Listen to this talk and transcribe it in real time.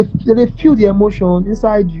they feel the emotion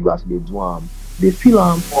inside you as they do they feel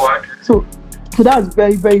What? so so that's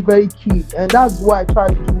very very very key, and that's what I try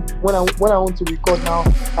to do when I want to record now.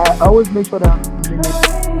 I always make sure that I'm in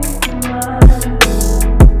it.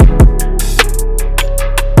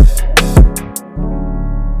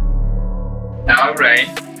 All right.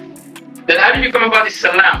 Then how did you come about the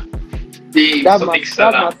Salam? The That's my suffix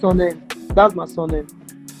that's my Salam. surname. That's my surname.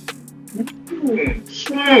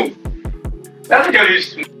 Smooth. That's actually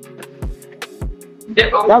smooth. Yeah,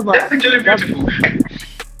 oh, That's my that's actually that's beautiful.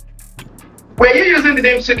 Were you using the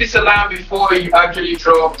name Suki Salam before you actually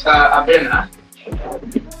dropped Abena?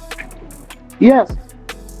 yes.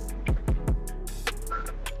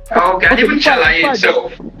 Okay, and Okay, even Chala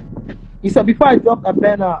itself. you said before I dropped a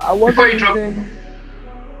banner, I Before wasn't you dropped. using.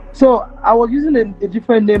 So I was using a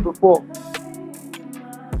different name before.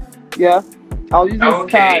 Yeah, I was using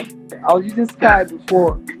Sky. Okay. I was using Sky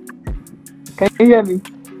before. Can you hear me?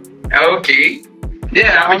 Okay.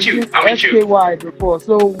 Yeah, I'm I with was you. using I'm with you. SKY before.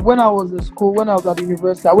 So when I was in school, when I was at the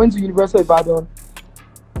university, I went to University of Ibadan.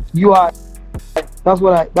 UI. That's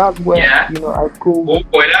where Yeah. I go. Oh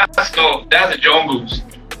boy, that's tough. That's the jungles.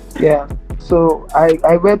 Yeah. So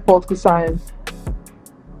I read political science.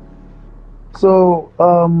 So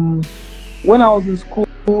when I was in school,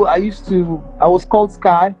 I was called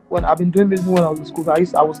Sky when I've been doing business when I was in school.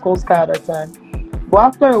 I was called Sky at that time. But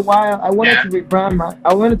after a while, Yeah. I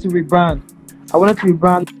wanted to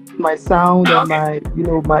rebrand my sound and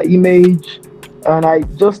Okay. my image, and I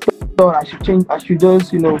just thought I should change. I should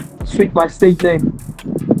just switch my stage name.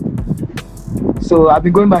 So I've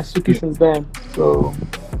been going by Suki since then. So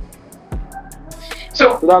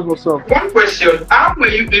So that's what's up. one question: how were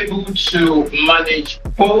you able to manage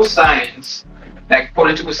both science, like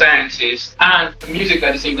political sciences, and music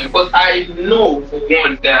at the same time? Because I know for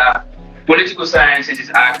one that political sciences is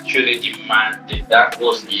actually demanding. That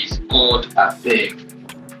was his God a big.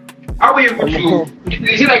 How were you able to?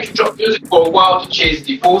 Is it like you drop music for a while to chase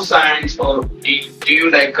the whole science, or do you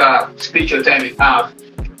like split your time in half,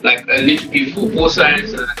 like a little bit for both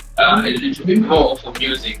science and a little bit more for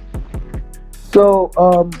music? So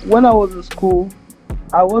when I was in school,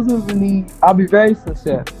 I wasn't really. I'll be very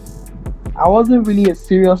sincere. I wasn't really a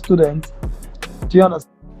serious student. Do you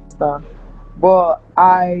understand? But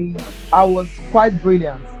I was quite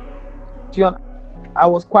brilliant. Do you un- I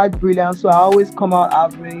was quite brilliant, so I always come out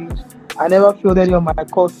average. I never failed any of my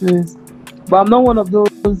courses. But I'm not one of those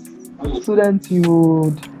students you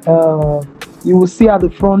would see at the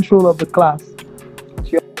front row of the class. Do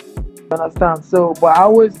you understand? So, but I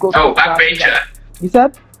always go Oh, for classes. backbencher. You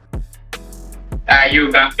said? Are you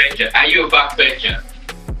a backbencher? Are you a backbencher?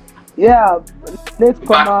 Yeah, late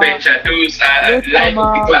comer, Backbencher, those late life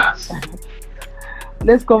of the comer, class.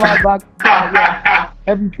 let's come out back, yeah,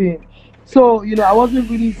 everything. So I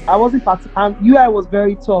wasn't part. And UI was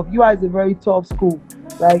very tough. UI is a very tough school.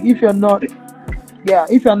 Like if you're not brilliant,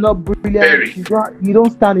 Very. you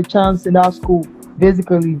don't stand a chance in that school.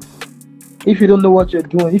 Basically, if you don't know what you're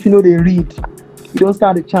doing, if you know they read, you don't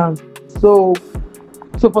stand a chance. So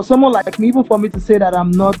for someone like me, even for me to say that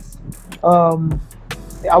um,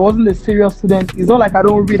 I wasn't a serious student. It's not like I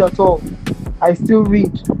don't read at all. I still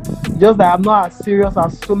read. Just that I'm not as serious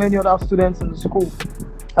as so many other students in the school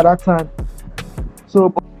at that time. So,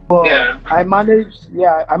 but Yeah. I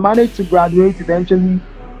managed to graduate eventually.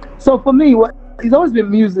 So for me, it's always been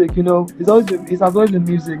music. It has always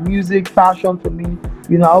been music, fashion for me.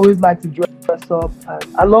 I always like to dress up,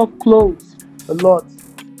 and I love clothes a lot.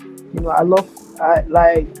 I love, I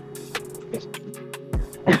like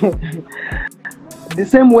the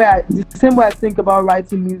same way I think about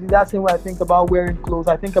writing music. That same way I think about wearing clothes.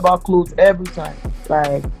 I think about clothes every time,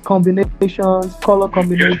 like combinations, color Beautiful.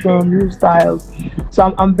 combination, new styles.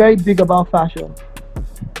 So I'm very big about fashion.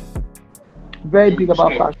 Very big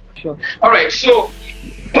about Smooth. fashion. All right. So,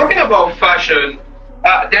 talking about fashion,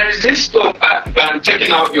 there is this stuff. I'm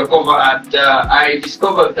checking out your cover, and I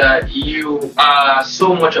discovered that you are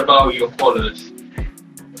so much about your colors.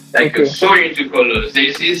 Like you're Okay. so into colors.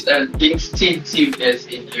 There's this instinctiveness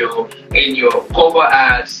in your cover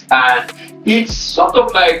arts, and it's sort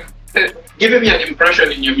of like giving me an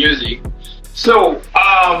impression in your music. So,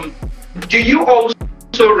 do you also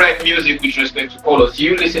write music with respect to colors? Do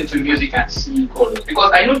you listen to music and see colors?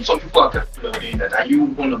 Because I know some people are capable of doing that. Are you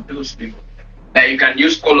one of those people? That you can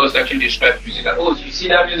use colors to actually describe music. Like, oh, you see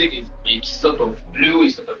that music is it's sort of blue,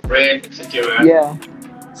 it's sort of red, etc. Yeah.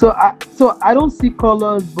 So I don't see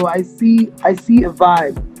colors, but I see a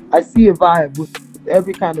vibe. I see a vibe with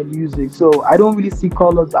every kind of music. So I don't really see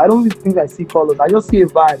colors. I don't really think I see colors. I just see a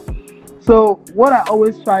vibe. So what I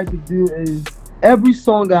always try to do is every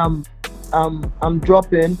song I'm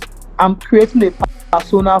dropping, I'm creating a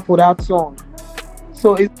persona for that song.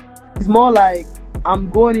 So it's more like I'm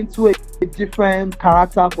going into a different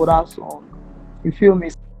character for that song. You feel me?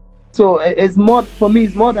 So it's more for me.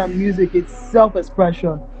 It's more than music. It's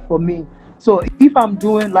self-expression for me. So if I'm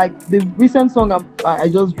doing like the recent song I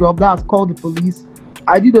just dropped, that's called "The Police."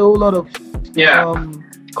 I did a whole lot of Yeah.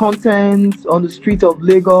 content on the street of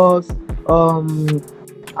Lagos. Um,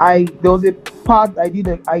 I there was a part I did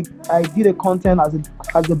a content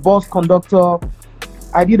as a bus conductor.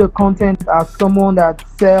 I did a content as someone that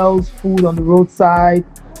sells food on the roadside.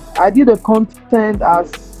 I did a content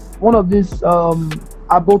as one of these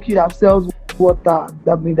aboki that sells water.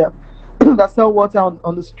 That mean that that sell water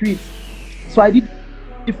on the streets. So I made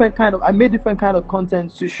different kind of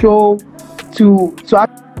content to show to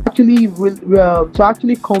actually to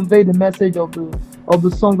actually convey the message of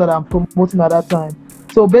the song that I'm promoting at that time.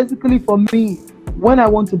 So basically, for me, when I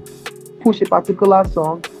want to push a particular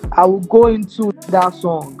song, I will go into that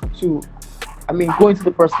song to, I mean, go into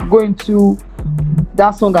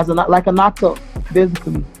that song as like an actor,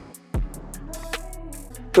 basically.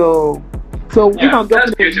 So, so if Yeah, I'm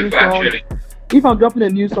that's dropping a new beautiful song, actually. if I'm dropping a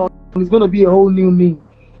new song, it's gonna be a whole new me.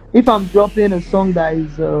 If I'm dropping a song that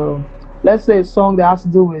is, let's say, a song that has to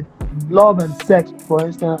do with love and sex, for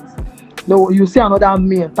instance, no, you see another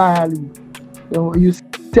me entirely. You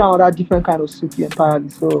see another different kind of Suki entirely.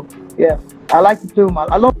 So yeah, I like to play with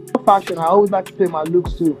I love fashion. I always like to play with my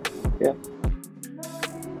looks too. Yeah.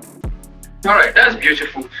 All right, that's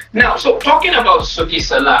beautiful. Now, so talking about Suki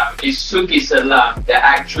Salam, is Suki Salam that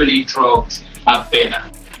actually dropped Abena.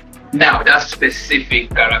 Now, that specific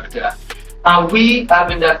character. Are we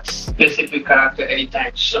having that specific character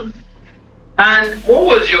anytime soon? And what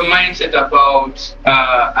was your mindset about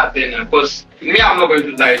Abena? Because me, I'm not going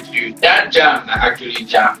to lie to you. That jam actually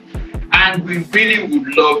jam. And we really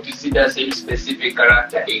would love to see that same specific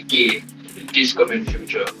character again in this coming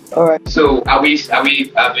future. All right. So are we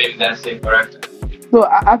having that same character? So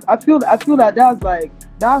I feel that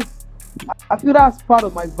I feel that's part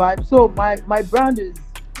of my vibe. So my brand is,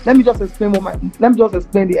 let me just explain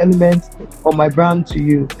the elements of my brand to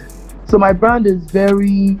you. So my brand is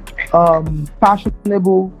very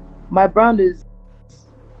fashionable. My brand is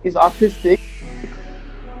artistic.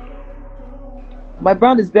 My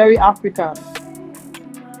brand is very African.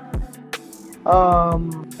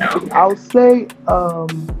 I'll say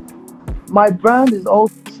my brand is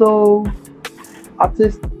also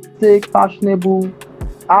artistic, fashionable,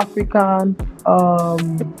 African.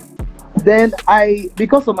 Then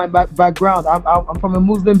because of my background, I'm from a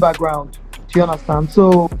Muslim background. Do you understand?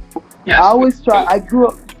 So Yes. I always try. I grew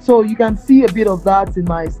up, so you can see a bit of that in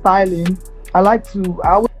my styling. I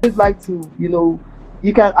always like to,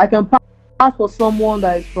 I can pass for someone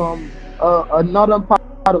that is from a northern part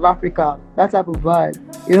of Africa. That type of vibe.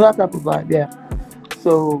 That type of vibe. Yeah.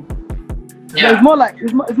 So Yeah. it's more like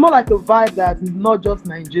a vibe that is not just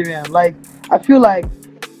Nigerian. Like I feel like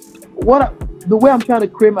the way I'm trying to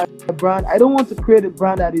create my brand, I don't want to create a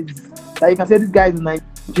brand that you can say this guy is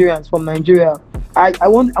Nigerian, it's from Nigeria. I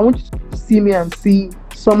want you to see me and see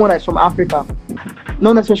someone that's from Africa,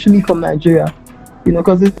 not necessarily from Nigeria.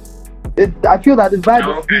 Because I feel that the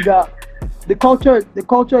vibe is bigger. The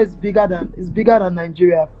culture is bigger than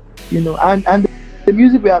Nigeria. And the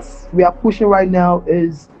music we are pushing right now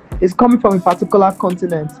is coming from a particular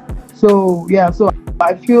continent. So yeah, so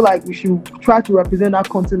I feel like we should try to represent that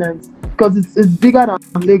continent because it's bigger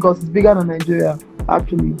than Lagos, it's bigger than Nigeria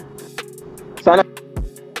actually. So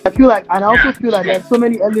I feel like, and I also feel like there's so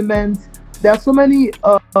many elements, there's so many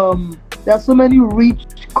rich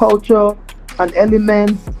culture and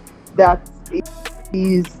elements that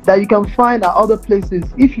that you can find at other places.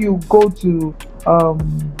 If you go to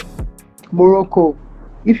Morocco,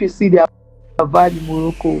 if you see their vibe in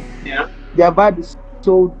Morocco, their vibe is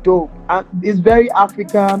so dope and it's very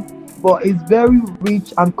African, but it's very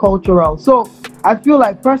rich and cultural. So I feel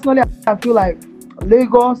like personally, I feel like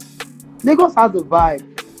Lagos has a vibe.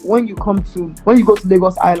 When you go to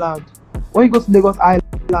Lagos Island,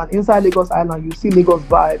 inside Lagos Island, you see Lagos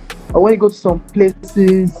vibe. Or when you go to some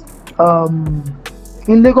places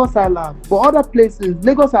in Lagos Island, but other places,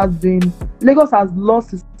 Lagos has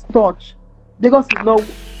lost its touch.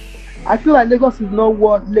 I feel like Lagos is not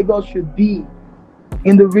what Lagos should be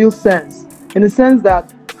in the real sense. In the sense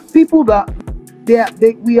that people that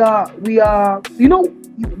we are,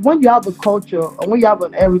 when you have a culture or when you have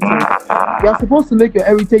an heritage, you are supposed to make your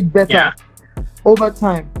heritage better over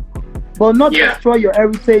time, but not destroy your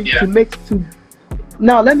heritage to.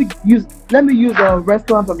 Now let me use a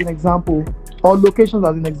restaurant as an example or locations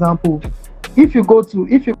as an example. If you go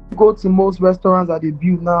to most restaurants that they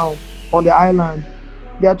build now, on the island.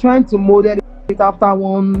 They are trying to model it after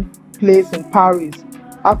one place in Paris,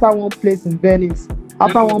 after one place in Venice,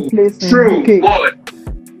 after one place in True. UK.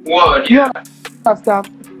 Word, You yeah. understand?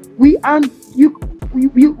 We and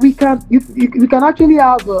we can we can actually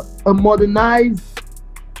have a modernized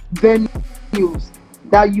venues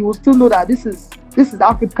that you will still know that this is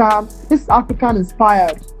African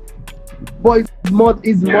inspired, but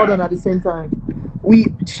it's Yeah. modern at the same time.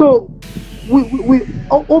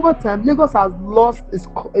 Over time Lagos has lost its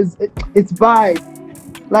vibe.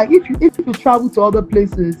 Like if you travel to other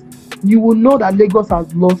places, you will know that Lagos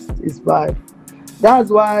has lost its vibe. That's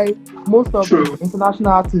why most of the True.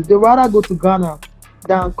 international artists they rather go to Ghana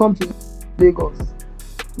than come to Lagos.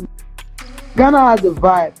 Ghana has a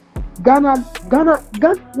vibe. Ghana.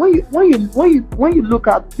 When you look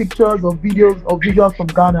at pictures or videos from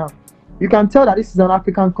Ghana, you can tell that this is an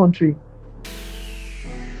African country.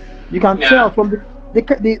 You can Yeah. tell from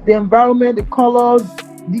the environment, the colors,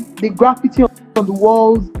 the graffiti on the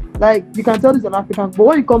walls. Like you can tell this is an African. But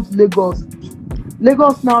when you come to Lagos,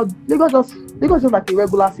 Lagos just like a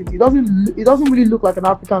regular city. It doesn't really look like an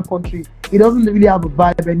African country. It doesn't really have a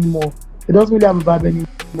vibe anymore. It doesn't really have a vibe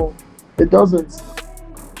anymore. It doesn't.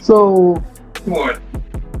 So Word.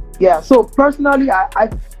 yeah. So personally,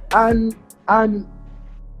 and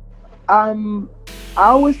I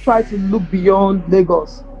always try to look beyond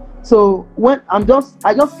Lagos. So when I just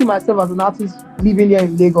see myself as an artist living here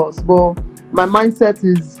in Lagos, but my mindset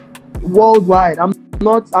is worldwide. I'm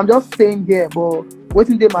just staying here, but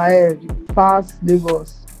waiting in my head, you pass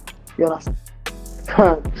Lagos. You understand?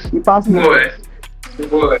 You pass me. Word.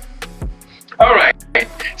 Word. All right.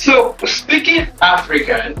 So speaking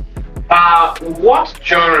African, what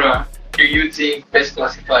genre do you think best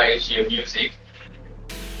classifies your music?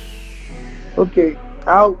 Okay.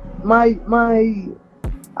 I'll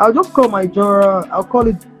just call my genre. I'll call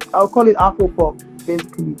it Afro pop,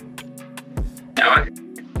 basically, Yeah.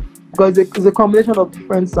 because it's a combination of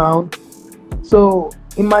different sound. So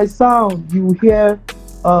in my sound, you hear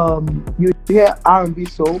R&B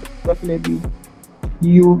soul, definitely.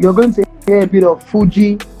 You're going to hear a bit of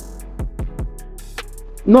Fuji,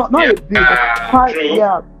 not Yeah. a bit, but quite, True.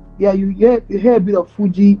 yeah. You hear a bit of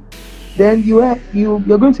Fuji, then you're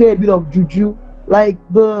going to hear a bit of Juju. Like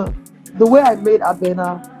the way I made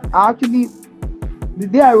Abena, the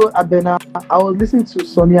day I wrote Abena, I was listening to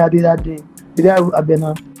Sonny Ade that day. The day I wrote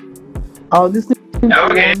Abena, I was listening to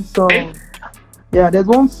Okay. one song. Yeah, there's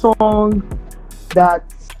one song that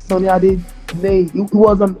Sonny Ade made. It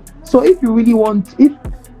was so if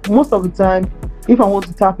most of the time, if I want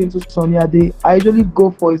to tap into Sonny Ade, I usually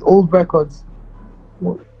go for his old records.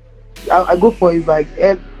 I go for his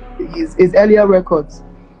earlier records.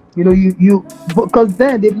 Because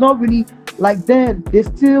then they've not really, like, then they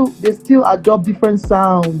still adopt different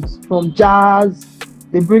sounds from jazz.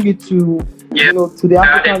 They bring it to Yeah. to the Now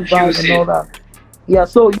they African vibe fuse and all it. that. Yeah,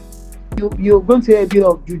 so you're going to hear a bit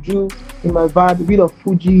of Juju in my vibe, a bit of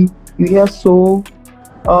Fuji. You hear soul.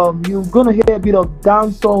 You're gonna hear a bit of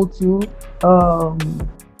dancehall too.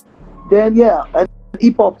 Then yeah, and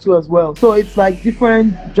hip hop too as well. So it's like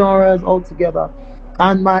different genres all together,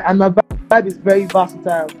 and my vibe is very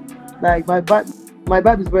versatile. Like my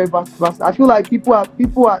vibe is very versatile. I feel like people are.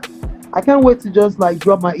 I can't wait to just like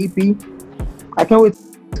drop my EP. I can't wait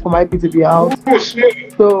for my EP to be out. Ooh,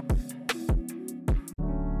 smooth. So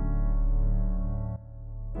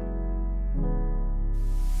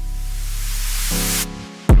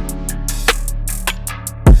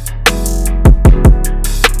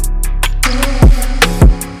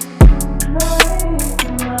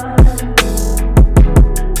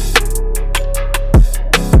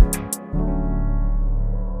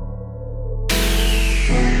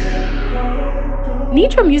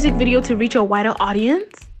Need your music video to reach a wider audience?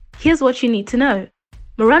 Here's what you need to know.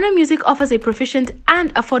 Murano Music offers a proficient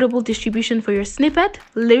and affordable distribution for your snippet,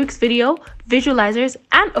 lyrics video, visualizers,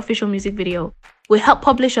 and official music video. We help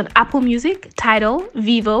publish on Apple Music, Tidal,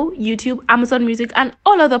 Vivo, YouTube, Amazon Music, and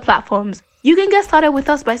all other platforms. You can get started with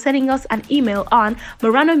us by sending us an email on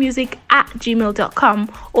muranomusic@gmail.com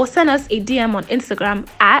or send us a DM on Instagram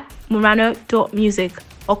at murano.music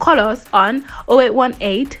or call us on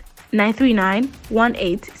 0818 939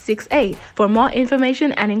 1868 for more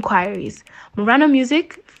information and inquiries. Murano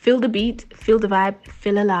Music, feel the beat, feel the vibe,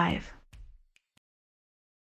 feel alive.